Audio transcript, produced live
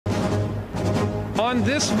On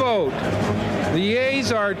this vote, the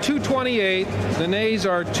yeas are 228, the nays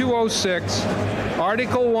are 206.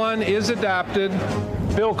 Article 1 is adopted.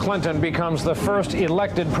 Bill Clinton becomes the first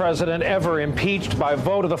elected president ever impeached by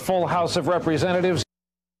vote of the full House of Representatives.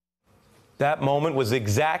 That moment was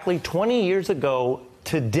exactly 20 years ago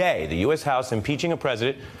today. The U.S. House impeaching a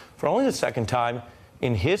president for only the second time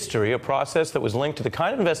in history, a process that was linked to the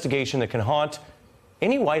kind of investigation that can haunt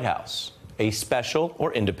any White House, a special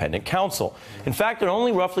or independent counsel. In fact, there are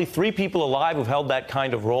only roughly 3 people alive who've held that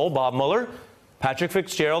kind of role: Bob Mueller, Patrick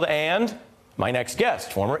Fitzgerald, and my next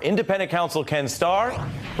guest, former independent counsel Ken Starr,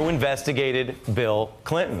 who investigated Bill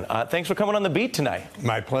Clinton. Thanks for coming on The Beat tonight.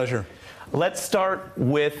 My pleasure. Let's start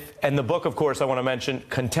with, and the book, of course, I want to mention,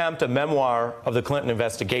 Contempt, a memoir of the Clinton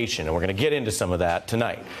investigation, and we're going to get into some of that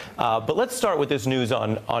tonight. But let's start with this news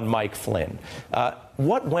on Mike Flynn.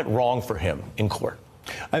 What went wrong for him in court?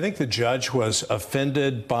 I think the judge was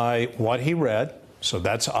offended by what he read, so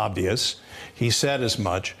that's obvious. He said as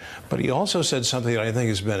much, but he also said something that I think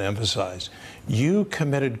has been emphasized. You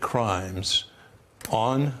committed crimes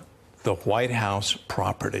on the White House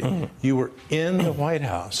property. You were in the White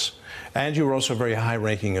House, and you were also a very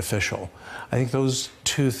high-ranking official. I think those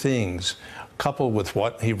two things, coupled with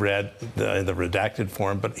what he read in the redacted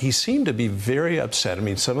form, but he seemed to be very upset. I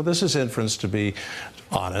mean, some of this is inference, to be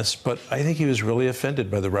honest, but I think he was really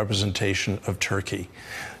offended by the representation of Turkey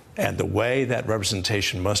and the way that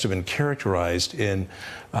representation must have been characterized in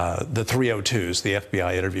the 302s, the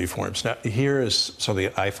FBI interview forms. Now, here is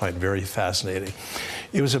something I find very fascinating.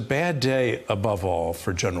 It was a bad day, above all,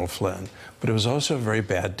 for General Flynn, but it was also a very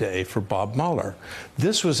bad day for Bob Mueller.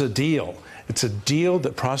 This was a deal. It's a deal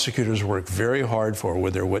that prosecutors work very hard for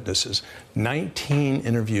with their witnesses. 19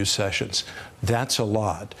 interview sessions. That's a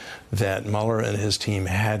lot that Mueller and his team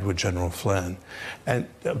had with General Flynn. And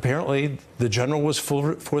apparently the general was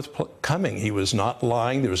forthcoming. He was not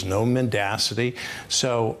lying. There was no mendacity.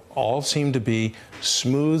 So all seemed to be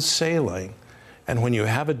smooth sailing. And when you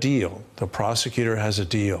have a deal, the prosecutor has a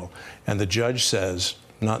deal, and the judge says,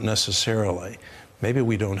 not necessarily, maybe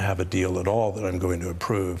we don't have a deal at all that I'm going to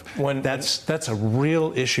approve. That's a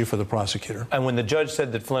real issue for the prosecutor. And when the judge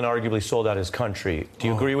said that Flynn arguably sold out his country, do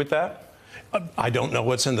you agree with that? I don't know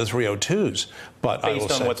what's in the 302s, but I will say...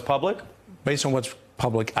 Based on what's public? Based on what's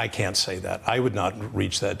public, I can't say that. I would not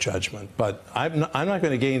reach that judgment. But I'm not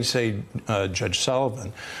going to gainsay Judge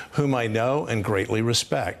Sullivan, whom I know and greatly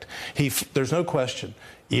respect. There's no question.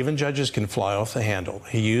 Even judges can fly off the handle.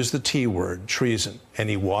 He used the T word, treason, and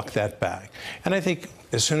he walked that back. And I think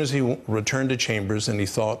as soon as he returned to chambers and he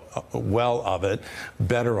thought well of it,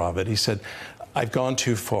 better of it, he said, I've gone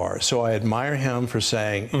too far. So I admire him for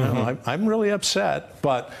saying, you know, I'm really upset,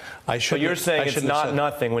 but I shouldn't. But you're saying it's not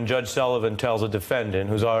nothing when Judge Sullivan tells a defendant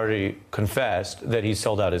who's already confessed that he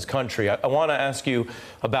sold out his country. I want to ask you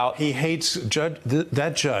about... He hates,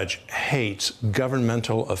 that judge hates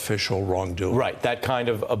governmental official wrongdoing. Right, that kind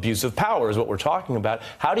of abuse of power is what we're talking about.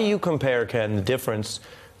 How do you compare, Ken, the difference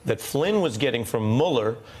that Flynn was getting from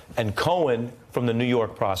Mueller and Cohen from the New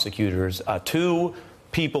York prosecutors, two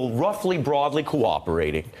people roughly broadly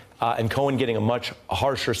cooperating, and Cohen getting a much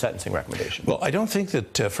harsher sentencing recommendation? Well, I don't think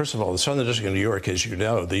that, first of all, the Southern District of New York, as you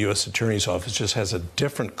know, the U.S. Attorney's Office just has a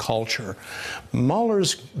different culture.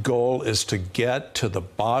 Mueller's goal is to get to the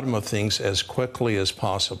bottom of things as quickly as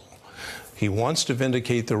possible. He wants to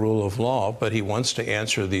vindicate the rule of law, but he wants to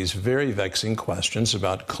answer these very vexing questions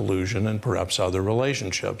about collusion and perhaps other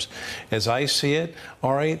relationships. As I see it,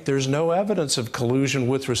 all right, there's no evidence of collusion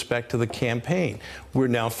with respect to the campaign. We're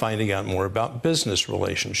now finding out more about business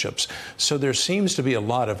relationships. So there seems to be a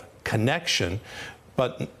lot of connection,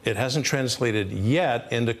 but it hasn't translated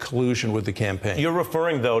yet into collusion with the campaign. You're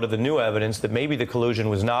referring, though, to the new evidence that maybe the collusion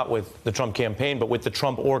was not with the Trump campaign, but with the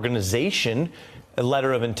Trump organization, a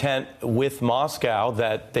letter of intent with Moscow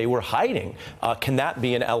that they were hiding. Can that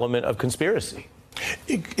be an element of conspiracy?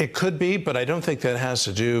 It could be, but I don't think that has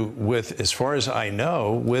to do with, as far as I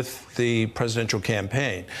know, with the presidential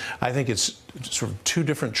campaign. I think it's sort of two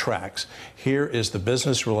different tracks. Here is the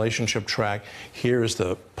business relationship track. Here is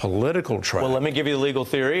the political track. Well, let me give you the legal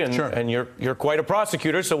theory, and, sure. and you're quite a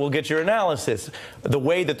prosecutor, so we'll get your analysis. The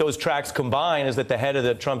way that those tracks combine is that the head of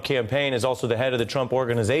the Trump campaign is also the head of the Trump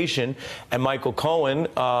organization, and Michael Cohen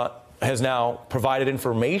has now provided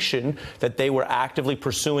information that they were actively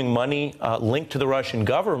pursuing money linked to the Russian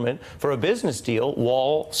government for a business deal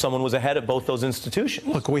while someone was ahead of both those institutions.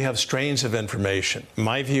 Look, we have strains of information.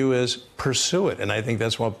 My view is pursue it, and I think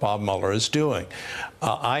that's what Bob Mueller is doing.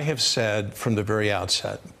 I have said from the very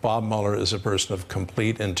outset, Bob Mueller is a person of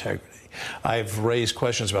complete integrity. I've raised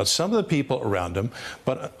questions about some of the people around him,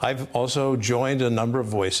 but I've also joined a number of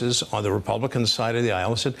voices on the Republican side of the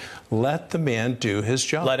aisle and said, let the man do his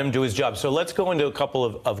job. Let him do his job. So let's go into a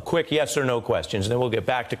couple of quick yes or no questions, and then we'll get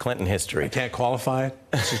back to Clinton history. I can't qualify it?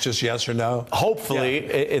 This is just yes or no? Hopefully,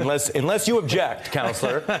 yeah. unless you object,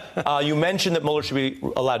 Counselor. You mentioned that Mueller should be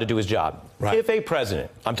allowed to do his job. Right. If a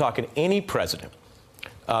president, I'm talking any president,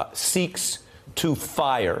 seeks to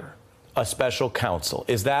fire a special counsel,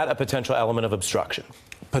 is that a potential element of obstruction?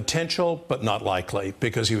 Potential, but not likely,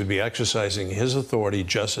 because he would be exercising his authority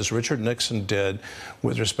just as Richard Nixon did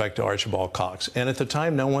with respect to Archibald Cox. And at the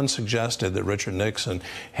time, no one suggested that Richard Nixon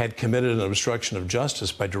had committed an obstruction of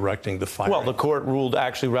justice by directing the firing. Well, the court ruled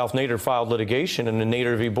actually Ralph Nader filed litigation, and in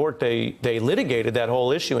Nader v. Bort, they litigated that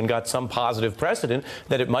whole issue and got some positive precedent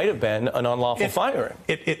that it might have been an unlawful firing.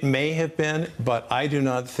 It may have been, but I do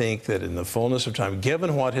not think that in the fullness of time,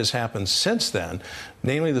 given what has happened since then,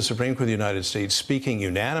 namely the Supreme Court of the United States speaking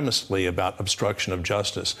unanimously about obstruction of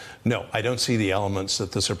justice, no, I don't see the elements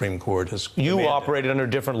that the Supreme Court has You operated under a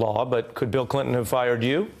different law, but could Bill Clinton have fired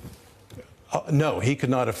you? No, he could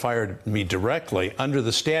not have fired me directly under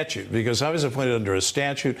the statute, because I was appointed under a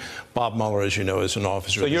statute. Bob Mueller, as you know, is an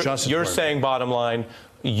officer of the Justice Department. You're saying, bottom line,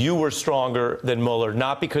 you were stronger than Mueller,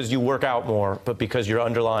 not because you work out more, but because your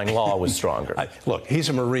underlying law was stronger. Look, he's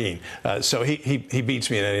a Marine, so he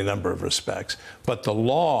beats me in any number of respects. But the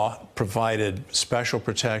law provided special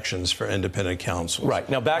protections for independent counsels. Right.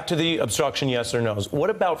 Now, back to the obstruction yes or no's.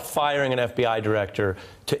 What about firing an FBI director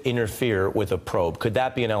to interfere with a probe? Could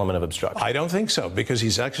that be an element of obstruction? I don't think so, because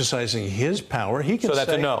he's exercising his power. He can So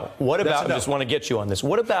that's say, a no. What about, no. I just want to get you on this,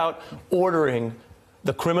 what about ordering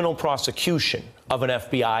the criminal prosecution of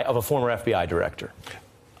a former FBI director?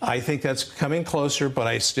 I think that's coming closer, but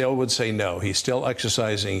I still would say no. He's still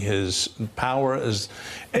exercising his power as.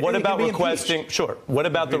 What about requesting? Sure. What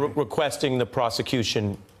about requesting the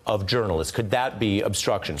prosecution of journalists? Could that be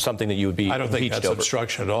obstruction? Something that you would be impeached over? I don't think that's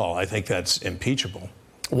obstruction at all. I think that's impeachable.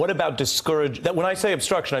 What about discourage? When I say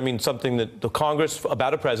obstruction, I mean something that the Congress,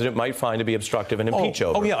 about a president, might find to be obstructive and impeach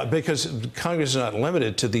over. Oh, yeah, because Congress is not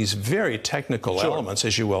limited to these very technical elements,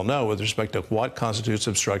 as you well know, with respect to what constitutes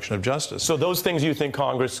obstruction of justice. So those things you think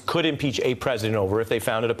Congress could impeach a president over if they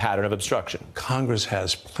found it a pattern of obstruction? Congress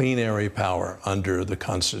has plenary power under the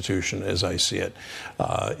Constitution, as I see it.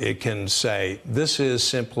 It can say, this is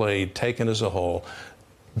simply taken as a whole.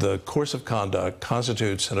 The course of conduct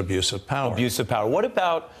constitutes an abuse of power. Abuse of power. What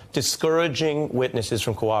about discouraging witnesses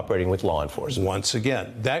from cooperating with law enforcement? Once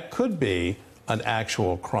again, that could be an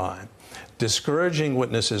actual crime. Discouraging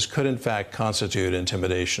witnesses could, in fact, constitute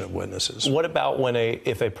intimidation of witnesses. What about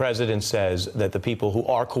if a president says that the people who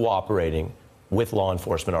are cooperating with law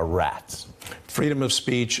enforcement are rats? Freedom of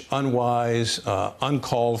speech, unwise,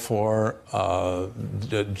 uncalled for,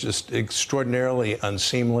 just extraordinarily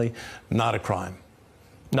unseemly, not a crime.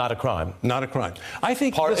 Not a crime. Not a crime. I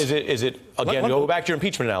think is it again, go back to your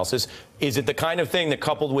impeachment analysis, is it the kind of thing that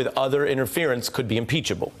coupled with other interference could be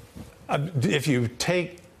impeachable? If you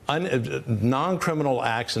take non-criminal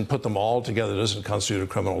acts and put them all together, it doesn't constitute a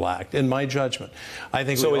criminal act, in my judgment. I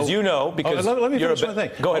think so. As you know, because let me finish one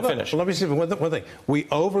thing. Go ahead, finish. Let me see one thing. We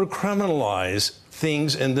over-criminalize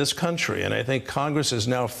things in this country, and I think Congress is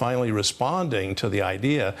now finally responding to the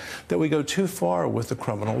idea that we go too far with the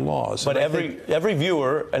criminal laws. But every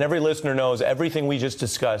viewer and every listener knows everything we just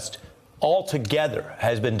discussed altogether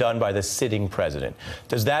has been done by the sitting president.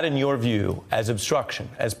 Does that, in your view, as obstruction,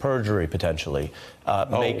 as perjury potentially,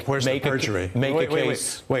 where's the perjury?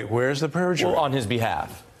 Wait, where's the perjury? Well, on his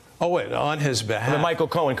behalf. Oh, wait, on his behalf. I mean, Michael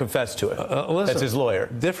Cohen confessed to it. Listen, that's his lawyer.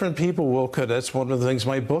 Different people that's one of the things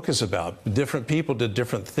my book is about. Different people did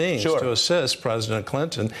different things to assist President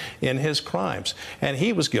Clinton in his crimes. And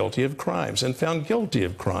he was guilty of crimes and found guilty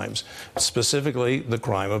of crimes, specifically the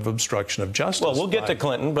crime of obstruction of justice. Well, we'll get to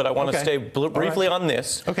Clinton, but I want to stay briefly on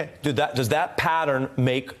this. Okay. Does that pattern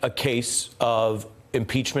make a case of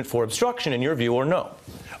impeachment for obstruction, in your view, or no?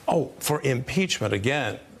 Oh, for impeachment,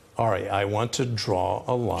 again, Ari, I want to draw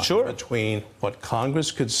a line between what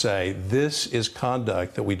Congress could say, this is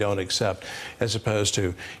conduct that we don't accept, as opposed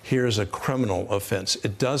to, here's a criminal offense.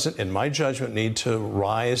 It doesn't, in my judgment, need to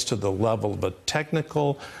rise to the level of a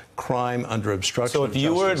technical crime under obstruction of justice. So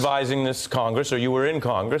if you were advising this Congress, or you were in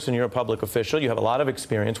Congress and you're a public official, you have a lot of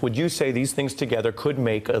experience, would you say these things together could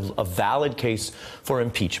make a valid case for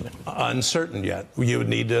impeachment? Uncertain yet. You would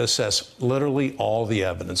need to assess literally all the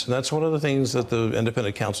evidence. And that's one of the things that the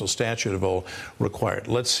independent counsel statute of all required.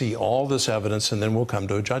 Let's see all this evidence, and then we'll come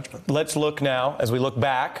to a judgment. Let's look now, as we look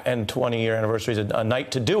back, and 20-year anniversary is a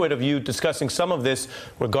night to do it, of you discussing some of this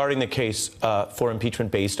regarding the case for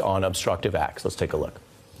impeachment based on obstructive acts. Let's take a look.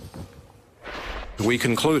 We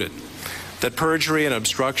concluded that perjury and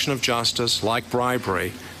obstruction of justice, like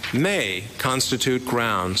bribery, may constitute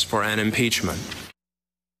grounds for an impeachment.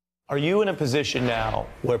 Are you in a position now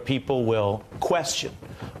where people will question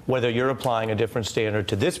whether you're applying a different standard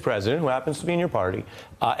to this president, who happens to be in your party,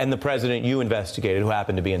 and the president you investigated, who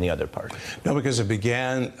happened to be in the other party? No, because it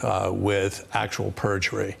began with actual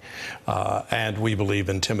perjury, and we believe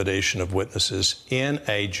intimidation of witnesses in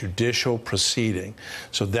a judicial proceeding.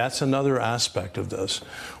 So that's another aspect of this.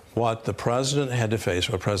 What the president had to face,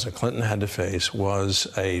 what President Clinton had to face, was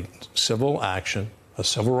a civil action, a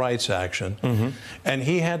civil rights action, and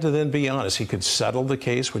he had to then be honest. He could settle the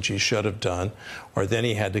case, which he should have done, or then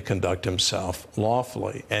he had to conduct himself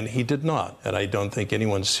lawfully, and he did not. And I don't think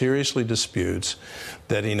anyone seriously disputes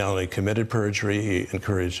that he not only committed perjury, he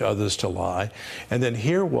encouraged others to lie. And then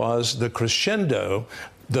here was the crescendo,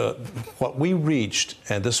 what we reached,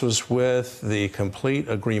 and this was with the complete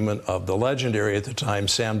agreement of the legendary at the time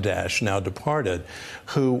Sam Dash, now departed,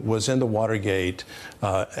 who was in the Watergate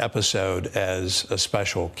episode as a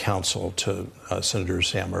special counsel to Senator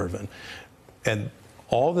Sam Ervin. And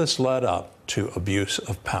all this led up to abuse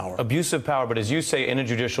of power. Abuse of power, but as you say, in a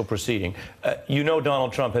judicial proceeding, you know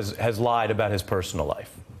Donald Trump has lied about his personal life.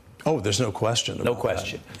 Oh, there's no question about No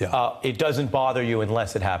question. that. Yeah. It doesn't bother you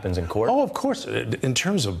unless it happens in court? Oh, of course. In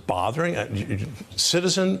terms of bothering,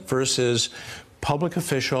 citizen versus public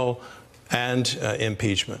official and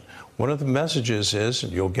impeachment. One of the messages is,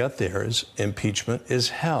 and you'll get there, is impeachment is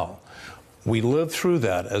hell. We lived through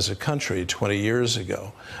that as a country 20 years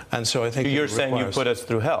ago. And so I think you're saying you put us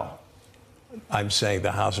through hell. I'm saying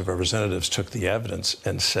the House of Representatives took the evidence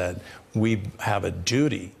and said, we have a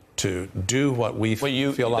duty to do what we feel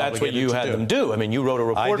obligated to do. That's what you had them do. I mean, you wrote a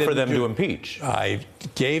report for them to impeach. I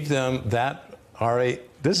gave them that, Ari.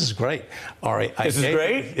 This is great. Ari, this is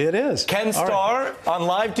great? It is. Ken Starr on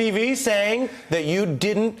live TV saying that you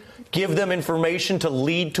didn't give them information to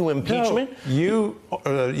lead to impeachment? No,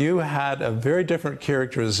 you had a very different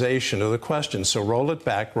characterization of the question. So roll it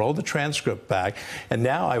back, roll the transcript back, and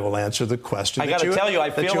now I will answer the question. I got to tell you,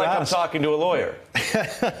 I feel like I'm talking to a lawyer.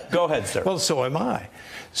 Go ahead, sir. Well, so am I.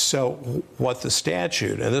 So what the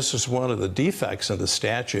statute, and this is one of the defects of the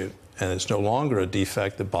statute, and it's no longer a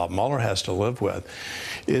defect that Bob Mueller has to live with,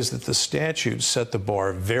 is that the statute set the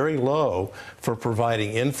bar very low for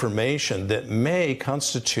providing information that may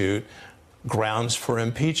constitute grounds for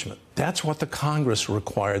impeachment. That's what the Congress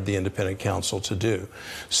required the independent counsel to do.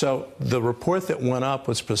 So the report that went up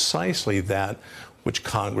was precisely that which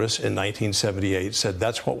Congress in 1978 said,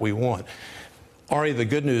 that's what we want. Ari, the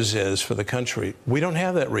good news is for the country, we don't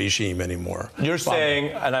have that regime anymore. You're saying,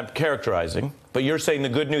 and I'm characterizing, but you're saying the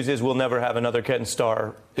good news is we'll never have another Ken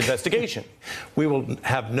Starr investigation. We will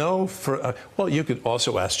have no, well, you could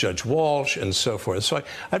also ask Judge Walsh and so forth. So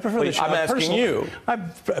I prefer that you I'm asking you. I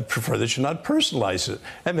prefer that you not personalize it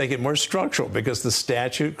and make it more structural, because the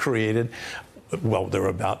statute created, well, there were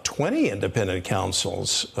about 20 independent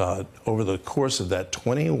counsels over the course of that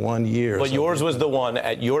 21 years. But yours was the one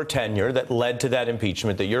at your tenure that led to that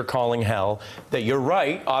impeachment that you're calling hell, that you're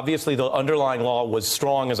right. Obviously, the underlying law was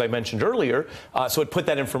strong, as I mentioned earlier, so it put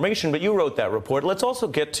that information, but you wrote that report. Let's also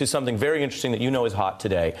get to something very interesting that you know is hot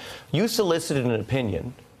today. You solicited an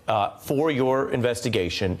opinion for your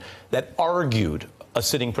investigation that argued a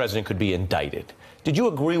sitting president could be indicted. Did you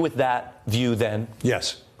agree with that view then?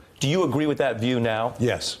 Yes. Do you agree with that view now?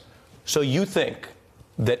 Yes. So you think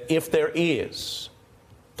that if there is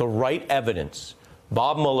the right evidence,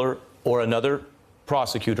 Bob Mueller or another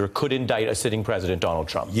prosecutor could indict a sitting president, Donald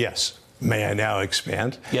Trump? Yes. May I now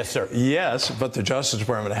expand? Yes, sir. Yes, but the Justice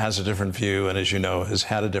Department has a different view, and as you know, has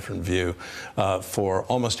had a different view for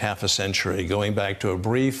almost half a century, going back to a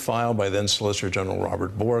brief filed by then Solicitor General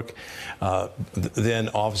Robert Bork, then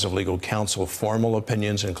Office of Legal Counsel, formal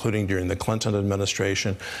opinions, including during the Clinton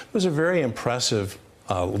administration. Those are very impressive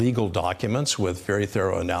legal documents with very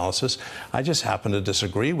thorough analysis. I just happen to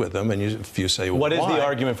disagree with them, and if you say, well, what is the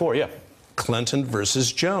argument for? Yeah. Clinton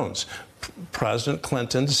versus Jones. President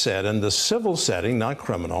Clinton said in the civil setting, not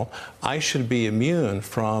criminal, I should be immune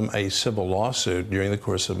from a civil lawsuit during the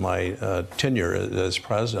course of my tenure as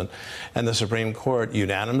president. And the Supreme Court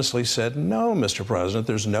unanimously said, no, Mr. President,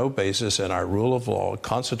 there's no basis in our rule of law,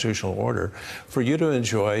 constitutional order, for you to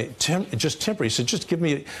enjoy just temporary. He said, just give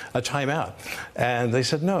me a timeout. And they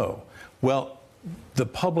said no. Well, the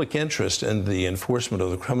public interest in the enforcement of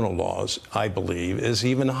the criminal laws, I believe, is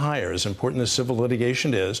even higher. As important as civil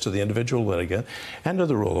litigation is to the individual litigant and to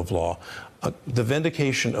the rule of law, the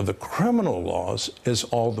vindication of the criminal laws is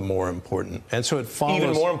all the more important. And so it follows.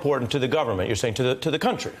 Even more important to the government, you're saying, to the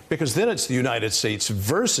country. Because then it's the United States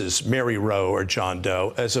versus Mary Roe or John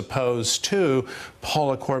Doe, as opposed to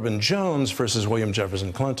Paula Corbin Jones versus William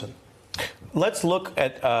Jefferson Clinton. Let's look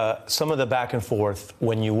at some of the back and forth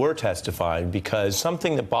when you were testifying, because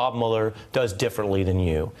something that Bob Mueller does differently than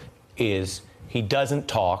you is he doesn't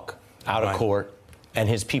talk out of court and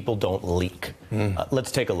his people don't leak.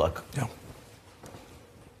 Let's take a look. Yeah.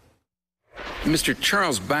 Mr.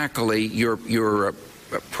 Charles Backley, your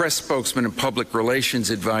press spokesman and public relations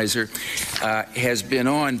advisor, has been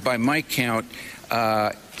on, by my count,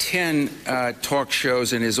 10 talk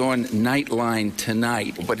shows and is on Nightline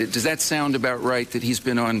tonight. But does that sound about right, that he's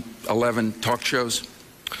been on 11 talk shows?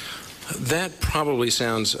 That probably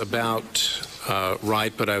sounds about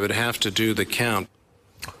right, but I would have to do the count.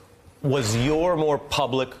 Was your more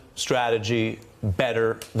public strategy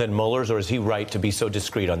better than Mueller's, or is he right to be so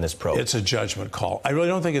discreet on this probe? It's a judgment call. I really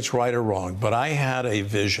don't think it's right or wrong, but I had a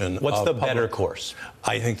vision. What's the better course?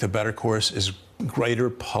 I think the better course is greater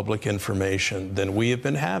public information than we have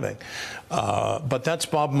been having. But that's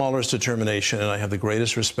Bob Mueller's determination, and I have the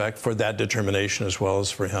greatest respect for that determination as well as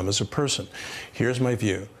for him as a person. Here's my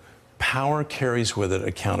view. Power carries with it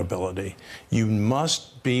accountability. You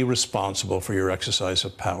must be responsible for your exercise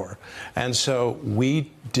of power. And so we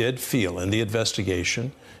did feel in the investigation,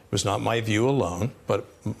 it was not my view alone, but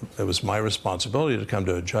it was my responsibility to come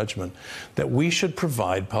to a judgment, that we should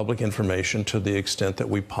provide public information to the extent that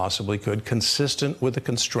we possibly could, consistent with the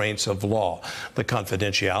constraints of law, the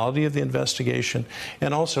confidentiality of the investigation,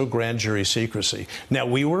 and also grand jury secrecy. Now,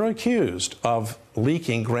 we were accused of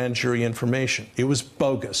leaking grand jury information. It was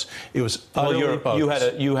bogus. It was utterly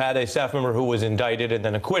bogus. You had a staff member who was indicted and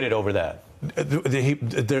then acquitted over that.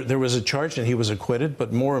 There was a charge and he was acquitted,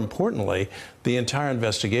 but more importantly, the entire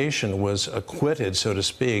investigation was acquitted, so to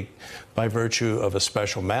speak, by virtue of a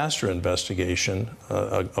special master investigation,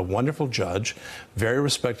 a wonderful judge, very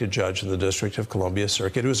respected judge in the District of Columbia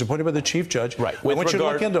Circuit, who was appointed by the chief judge. Right. I want you to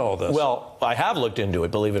look into all this. Well, I have looked into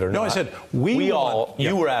it, believe it or not. No, I said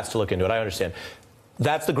you were asked to look into it, I understand.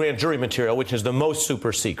 That's the grand jury material, which is the most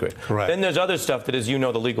super secret. Correct. Then there's other stuff that, as you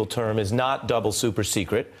know, the legal term is not double super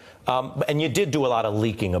secret. And you did do a lot of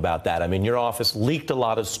leaking about that. I mean, your office leaked a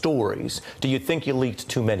lot of stories. Do you think you leaked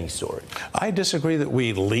too many stories? I disagree that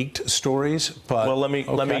we leaked stories, but... Well, let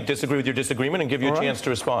me disagree with your disagreement and give you a chance to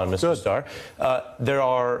respond, Mr. Starr. There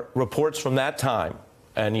are reports from that time,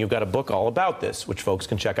 and you've got a book all about this, which folks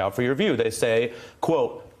can check out for your review. They say,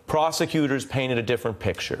 quote, prosecutors painted a different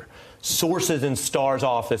picture. Sources in Starr's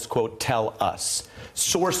office, quote, tell us.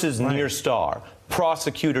 Sources near Starr.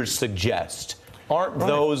 Prosecutors suggest. Aren't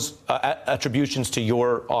those attributions to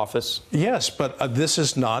your office? Yes, but this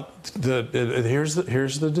is not the.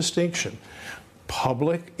 Here's the distinction.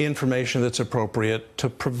 Public information that's appropriate to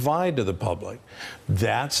provide to the public.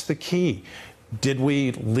 That's the key. Did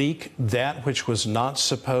we leak that which was not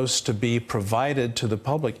supposed to be provided to the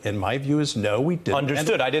public? And my view is no, we didn't.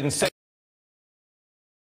 Understood. I didn't say.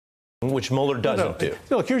 Which Mueller doesn't do.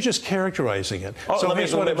 Look, you're just characterizing it. Oh, so let me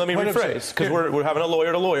rephrase, because we're having a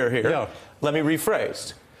lawyer to lawyer here. Yeah. Let me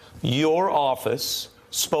rephrase. Your office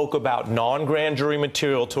spoke about non-grand jury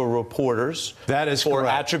material to reporters. That is for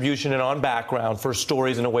correct. Attribution and on background for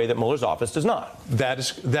stories in a way that Mueller's office does not.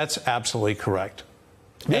 That's absolutely correct.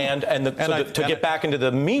 Yeah. To get back into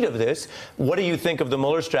the meat of this, what do you think of the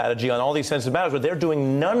Mueller strategy on all these sensitive matters where they're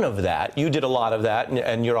doing none of that? You did a lot of that,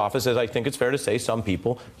 and your office, as I think it's fair to say, some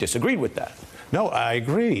people disagreed with that. No, I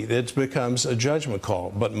agree. It becomes a judgment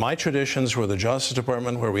call. But my traditions were the Justice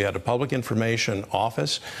Department, where we had a public information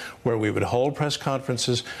office, where we would hold press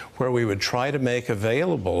conferences, where we would try to make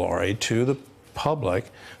available, Ari, to the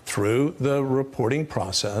public through the reporting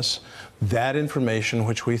process that information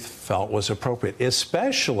which we felt was appropriate,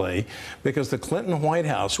 especially because the Clinton White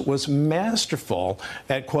House was masterful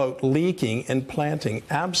at, quote, leaking and planting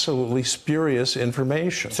absolutely spurious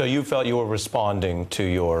information. So you felt you were responding to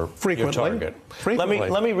your target. Frequently.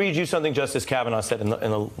 Let me read you something Justice Kavanaugh said in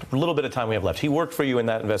the little bit of time we have left. He worked for you in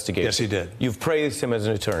that investigation. Yes, he did. You've praised him as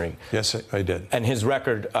an attorney. Yes, I did. And his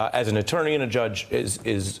record as an attorney and a judge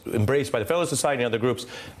is embraced by the Fellow Society and other groups.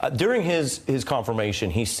 During his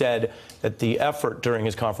confirmation, he said that the effort during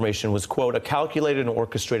his confirmation was, quote, a calculated and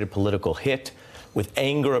orchestrated political hit with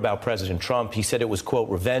anger about President Trump. He said it was, quote,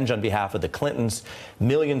 revenge on behalf of the Clintons,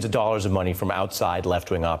 millions of dollars of money from outside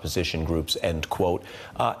left-wing opposition groups, end quote.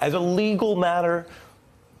 As a legal matter,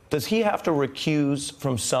 Does he have to recuse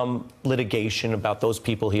from some litigation about those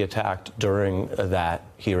people he attacked during that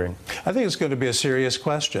hearing? I think it's going to be a serious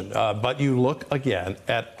question. But you look again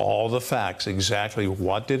at all the facts, exactly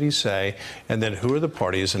what did he say, and then who are the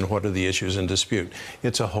parties and what are the issues in dispute.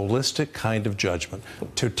 It's a holistic kind of judgment,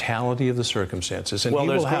 totality of the circumstances. And well,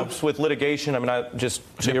 there's groups with litigation. I mean, just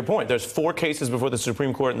to your point, there's 4 cases before the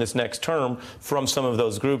Supreme Court in this next term from some of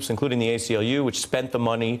those groups, including the ACLU, which spent the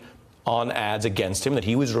money on ads against him that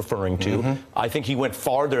he was referring to. I think he went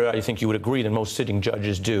farther, I think you would agree, than most sitting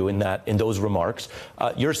judges do in those remarks.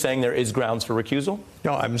 You're saying there is grounds for recusal?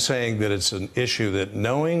 No, I'm saying that it's an issue that,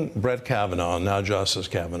 knowing Brett Kavanaugh, now Justice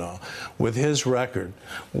Kavanaugh, with his record,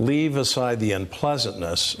 leave aside the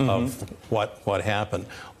unpleasantness of what happened.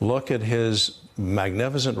 Look at his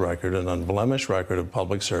magnificent record, an unblemished record of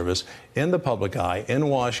public service in the public eye in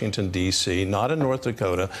Washington, D.C., not in North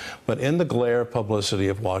Dakota, but in the glare publicity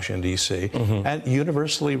of Washington, D.C., and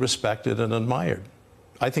universally respected and admired.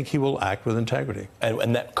 I think he will act with integrity.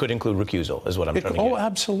 And that could include recusal, is what I'm trying to get. Oh,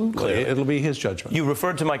 absolutely. Clearly. It'll be his judgment. You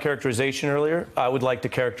referred to my characterization earlier. I would like to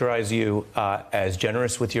characterize you as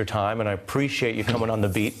generous with your time, and I appreciate you coming on the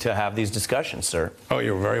beat to have these discussions, sir. Oh,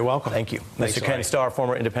 you're very welcome. Thank you. Thanks, Mr. Ken Starr,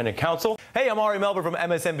 former independent counsel. Hey, I'm Ari Melber from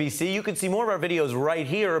MSNBC. You can see more of our videos right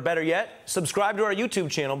here, or better yet, subscribe to our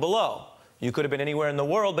YouTube channel below. You could have been anywhere in the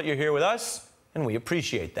world, but you're here with us, and we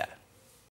appreciate that.